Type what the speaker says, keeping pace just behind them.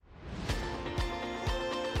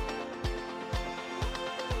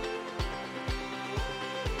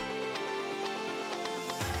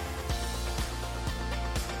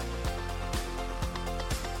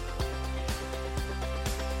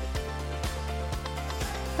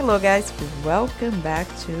Hello, guys. Welcome back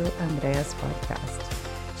to Andrea's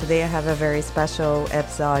podcast. Today, I have a very special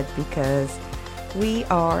episode because we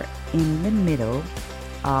are in the middle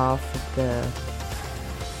of the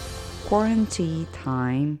quarantine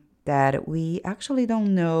time that we actually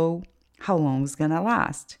don't know how long it's gonna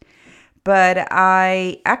last. But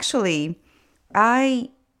I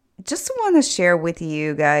just want to share with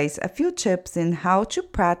you guys a few tips in how to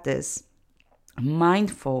practice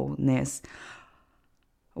mindfulness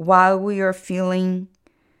while we are feeling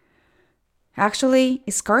actually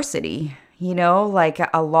scarcity. Like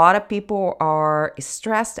a lot of people are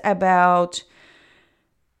stressed about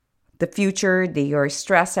the future. They are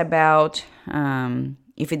stressed about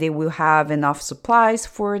if they will have enough supplies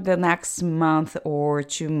for the next month or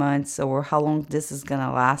 2 months, or how long this is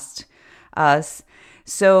gonna last us.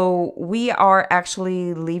 So we are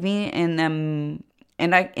actually living in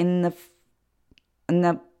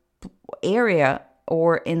the area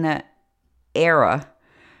or in the era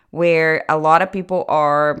where a lot of people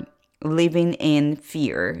are living in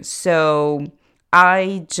fear. So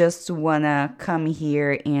I just want to come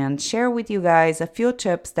here and share with you guys a few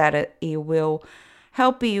tips that it will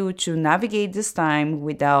help you to navigate this time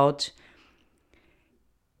without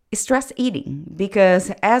stress eating. Because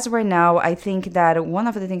as right now, I think that one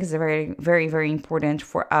of the things is very, very, very important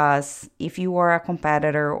for us, if you are a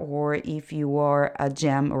competitor or if you are a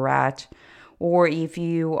gym rat, or if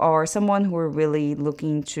you are someone who are really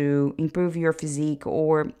looking to improve your physique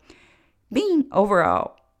or being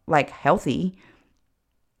overall like healthy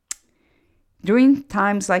during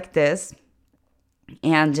times like this.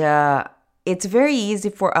 And it's very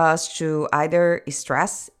easy for us to either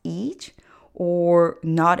stress eat or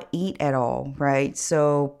not eat at all, right?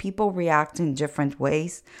 So people react in different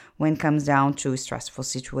ways when it comes down to stressful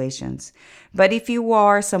situations. But if you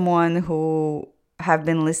are someone who have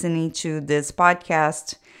been listening to this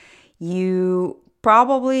podcast, you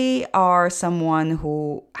probably are someone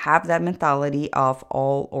who have that mentality of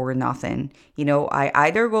all or nothing. I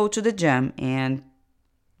either go to the gym and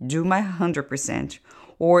do my 100%,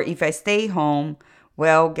 or if I stay home,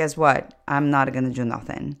 well, guess what? I'm not going to do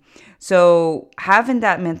nothing. So having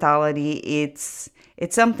that mentality, it's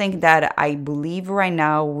something that I believe right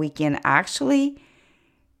now we can actually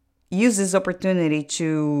use this opportunity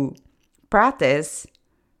to practice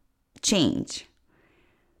change,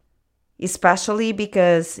 especially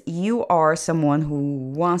because you are someone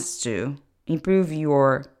who wants to improve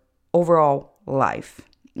your overall life.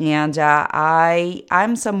 And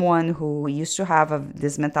I'm someone who used to have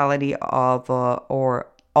this mentality of or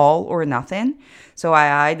all or nothing. So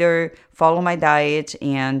I either follow my diet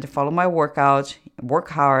and follow my workout,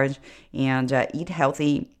 work hard, and eat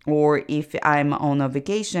healthy, or if I'm on a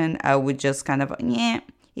vacation, I would just kind of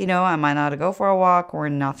I might not go for a walk or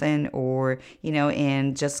nothing, or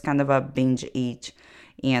and just kind of a binge eat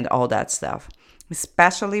and all that stuff.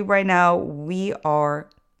 Especially right now, we are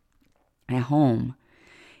at home.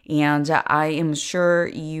 And I am sure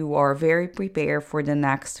you are very prepared for the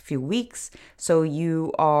next few weeks. So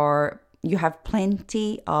you have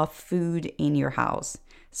plenty of food in your house.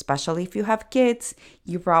 Especially if you have kids,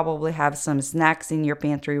 you probably have some snacks in your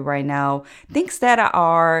pantry right now. Things that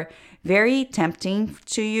are very tempting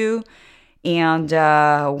to you. And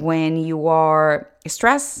when you are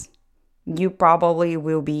stressed, you probably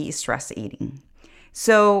will be stress eating.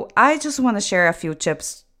 So I just want to share a few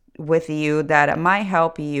tips with you that might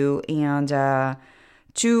help you and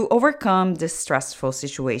to overcome this stressful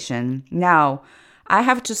situation. Now, I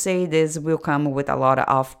have to say this will come with a lot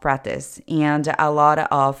of practice and a lot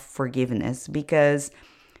of forgiveness, because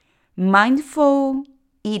mindful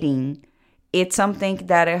eating, it's something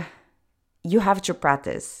that you have to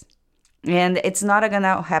practice. And it's not going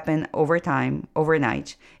to happen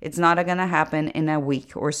overnight. It's not going to happen in a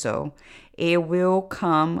week or so. It will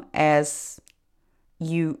come as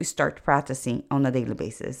you start practicing on a daily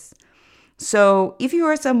basis. So if you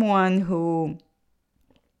are someone who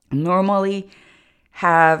normally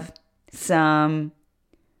have some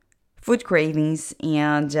food cravings,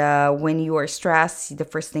 and when you are stressed, the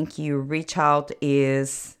first thing you reach out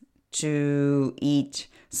is to eat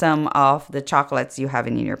some of the chocolates you have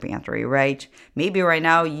in your pantry, right? Maybe right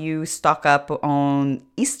now you stock up on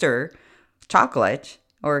Easter chocolate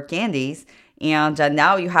or candies, And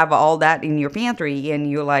now you have all that in your pantry, and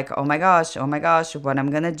you're like, oh my gosh, what I'm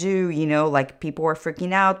gonna do? Like people are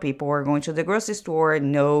freaking out. People are going to the grocery store,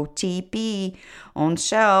 no TP on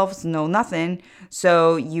shelves, no nothing.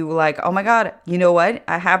 So you like, oh my God, you know what?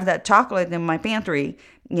 I have that chocolate in my pantry.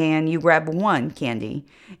 And you grab one candy,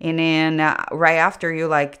 and then right after you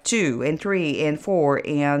like two and three and four,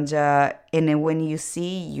 and then when you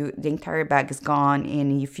see the entire bag is gone,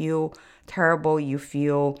 and you feel terrible, you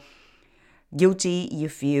feel guilty,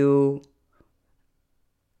 you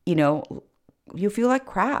know you feel like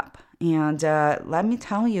crap. And let me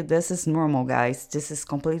tell you, this is normal, guys. This is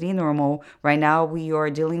completely normal. Right now we are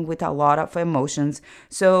dealing with a lot of emotions.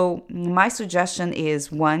 So my suggestion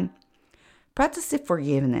is, one, practice the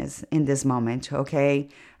forgiveness in this moment, okay?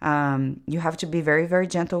 You have to be very, very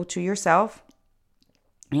gentle to yourself,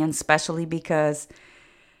 and especially because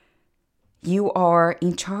you are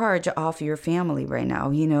in charge of your family right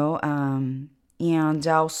now, and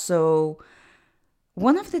also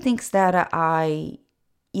one of the things that I,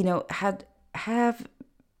 had have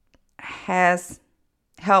has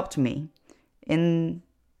helped me in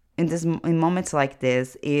in moments like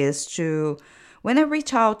this is to, when I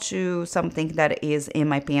reach out to something that is in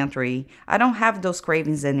my pantry, I don't have those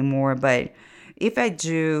cravings anymore. But if I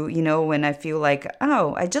do, when I feel like,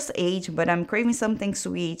 oh, I just ate, but I'm craving something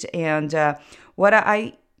sweet, and what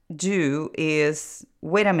I do is,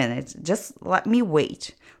 wait a minute, just let me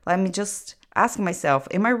wait. Let me just ask myself,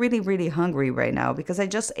 am I really, really hungry right now? Because I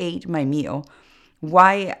just ate my meal.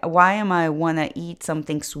 Why am I want to eat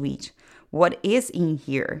something sweet? What is in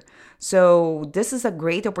here? So this is a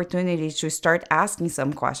great opportunity to start asking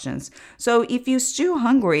some questions. So if you're still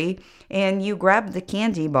hungry and you grab the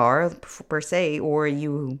candy bar per se, or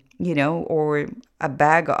or a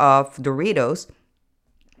bag of Doritos,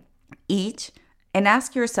 eat and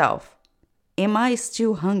ask yourself, am I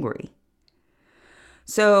still hungry?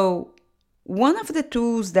 So one of the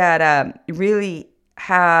tools that really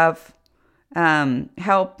have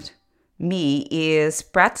helped me is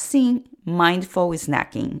practicing mindful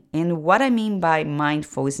snacking. And what I mean by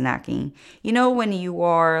mindful snacking, when you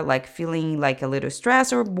are like feeling like a little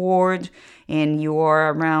stressed or bored, and you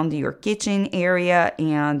are around your kitchen area,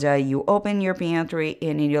 and you open your pantry,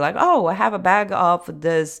 and you're like, oh, I have a bag of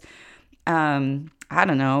this, I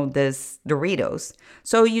don't know, this Doritos.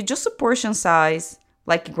 So you just a portion size,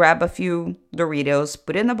 like grab a few Doritos,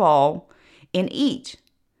 put in a bowl, and eat.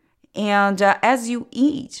 And as you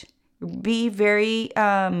eat, be very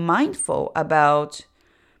mindful about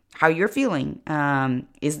how you're feeling.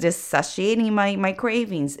 Is this satiating my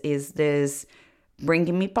cravings? Is this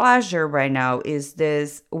bringing me pleasure right now?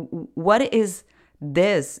 What is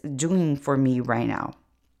this doing for me right now?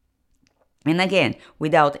 And again,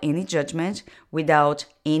 without any judgment, without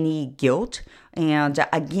any guilt. And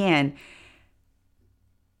again,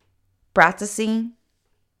 practicing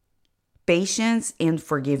patience and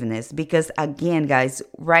forgiveness, because again, guys,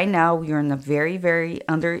 right now we're in a very, very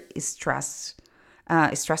under stressful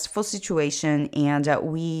situation, and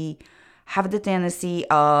we have the tendency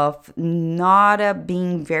of not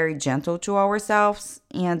being very gentle to ourselves.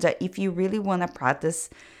 And if you really want to practice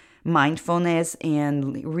mindfulness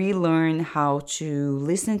and relearn how to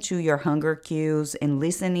listen to your hunger cues, and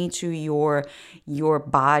listening to your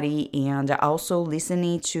body, and also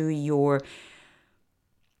listening to your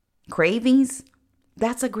cravings,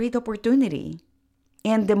 that's a great opportunity.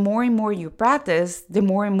 And the more and more you practice, the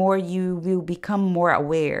more and more you will become more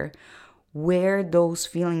aware where those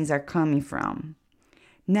feelings are coming from.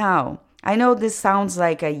 Now, I know this sounds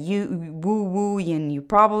like a woo woo, and you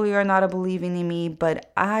probably are not believing in me, but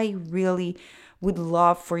I really would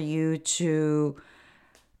love for you to,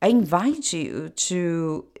 I invite you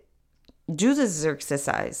to do this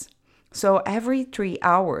exercise. So every 3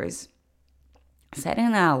 hours, set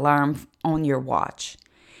an alarm on your watch.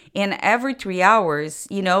 And every 3 hours,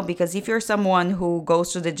 because if you're someone who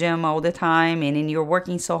goes to the gym all the time, and then you're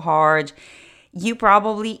working so hard, you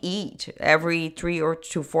probably eat every 3 or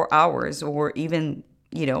 4 hours, or even,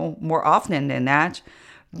 more often than that.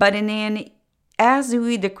 But and then as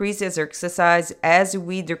we decrease this exercise, as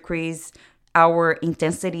we decrease our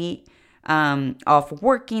intensity of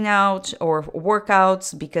working out or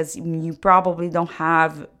workouts, because you probably don't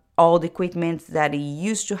have all the equipment that you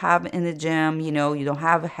used to have in the gym, you don't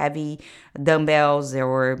have heavy dumbbells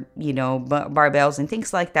or, barbells and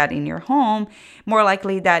things like that in your home, more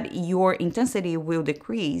likely that your intensity will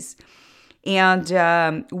decrease. And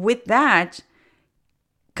with that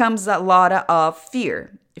comes a lot of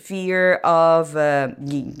fear of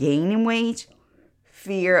gaining weight,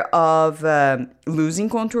 fear of losing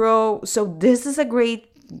control. So this is a great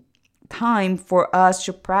time for us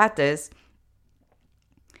to practice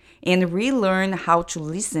and relearn how to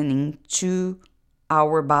listening to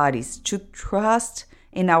our bodies, to trust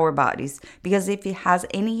in our bodies. Because if it has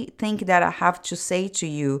anything that I have to say to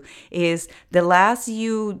you is the less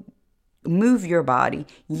you move your body,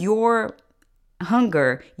 your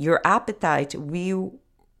hunger, your appetite will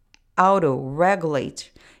auto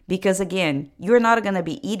regulate. Because again, you're not going to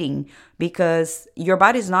be eating because your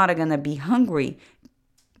body's not going to be hungry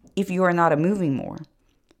if you are not moving more.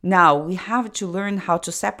 Now, we have to learn how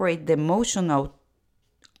to separate the emotional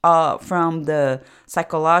from the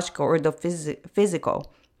psychological or the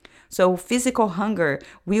physical. So physical hunger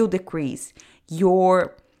will decrease. You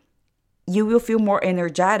will feel more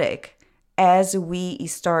energetic as we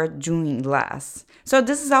start doing less. So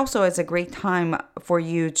this is also is a great time for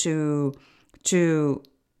you to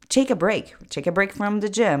take a break. Take a break from the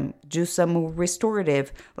gym. Do some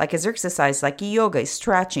restorative, like exercise, like yoga,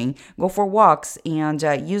 stretching. Go for walks and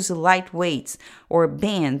use light weights or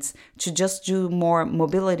bands to just do more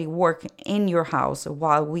mobility work in your house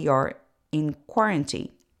while we are in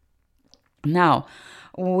quarantine. Now,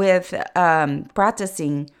 with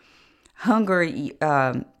practicing hunger,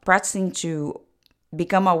 practicing to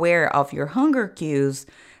become aware of your hunger cues,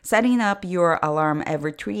 setting up your alarm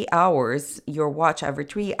every 3 hours, your watch every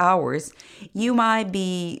 3 hours, you might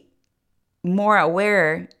be more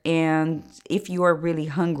aware and if you are really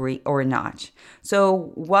hungry or not.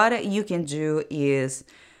 So what you can do is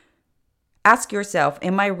ask yourself,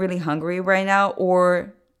 am I really hungry right now,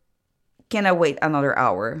 or can I wait another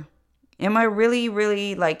hour? Am I really,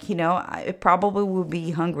 really I probably will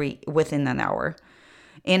be hungry within an hour.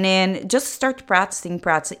 And then just start practicing.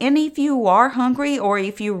 And if you are hungry or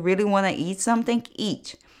if you really want to eat something,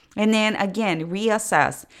 eat. And then again,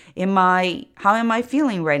 reassess. How am I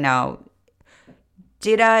feeling right now?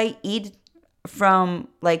 Did I eat from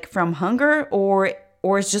hunger or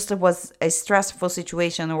it's just it was a stressful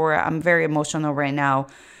situation or I'm very emotional right now?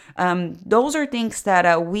 Those are things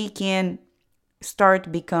that we can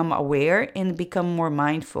start become aware and become more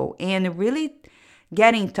mindful and really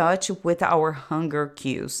get in touch with our hunger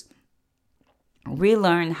cues.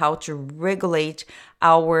 Relearn how to regulate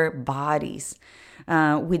our bodies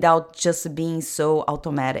without just being so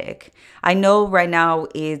automatic. I know right now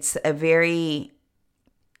it's a very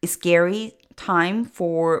scary time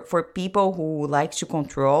for people who like to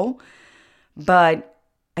control, but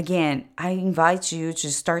again, I invite you to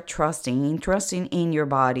start trusting in your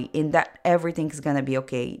body and that everything is going to be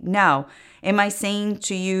okay. Now, am I saying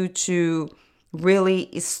to you to really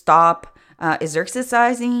stop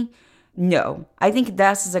exercising? No. I think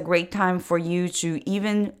that's a great time for you to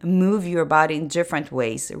even move your body in different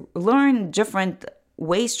ways. Learn different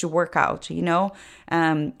ways to work out,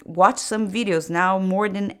 watch some videos. Now more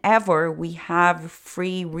than ever, we have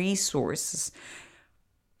free resources.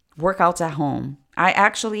 Workouts at home. I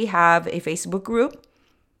actually have a Facebook group,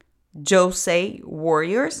 Jose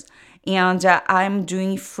Warriors, and I'm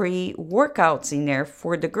doing free workouts in there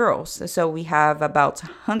for the girls. So we have about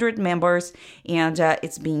 100 members, and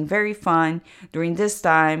it's been very fun during this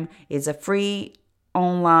time. It's a free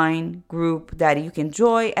online group that you can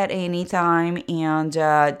join at any time and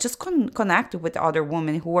just connect with other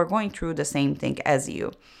women who are going through the same thing as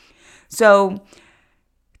you. So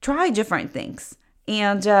try different things.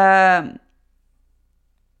 And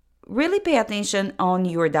really pay attention on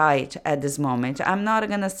your diet at this moment. I'm not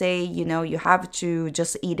going to say, you have to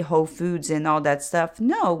just eat whole foods and all that stuff.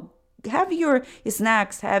 No, have your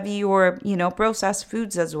snacks, have your, processed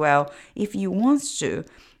foods as well if you want to.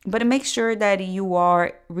 But make sure that you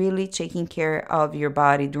are really taking care of your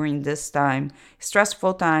body during this time,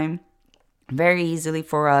 stressful time, very easily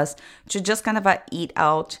for us to just kind of eat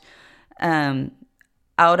out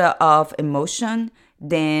of emotion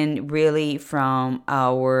than really from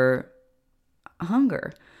our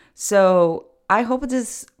hunger. So I hope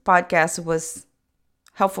this podcast was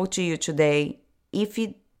helpful to you today. If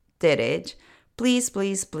you did it, please,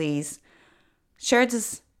 please, please share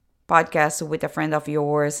this podcast with a friend of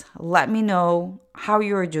yours. Let me know how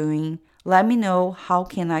you're doing. Let me know how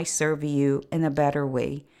can I serve you in a better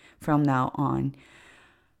way from now on.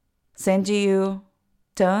 Send you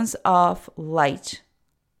tons of light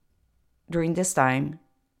during this time.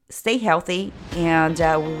 Stay healthy, and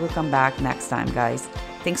we will come back next time, guys.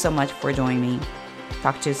 Thanks so much for joining me.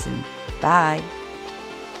 Talk to you soon. Bye.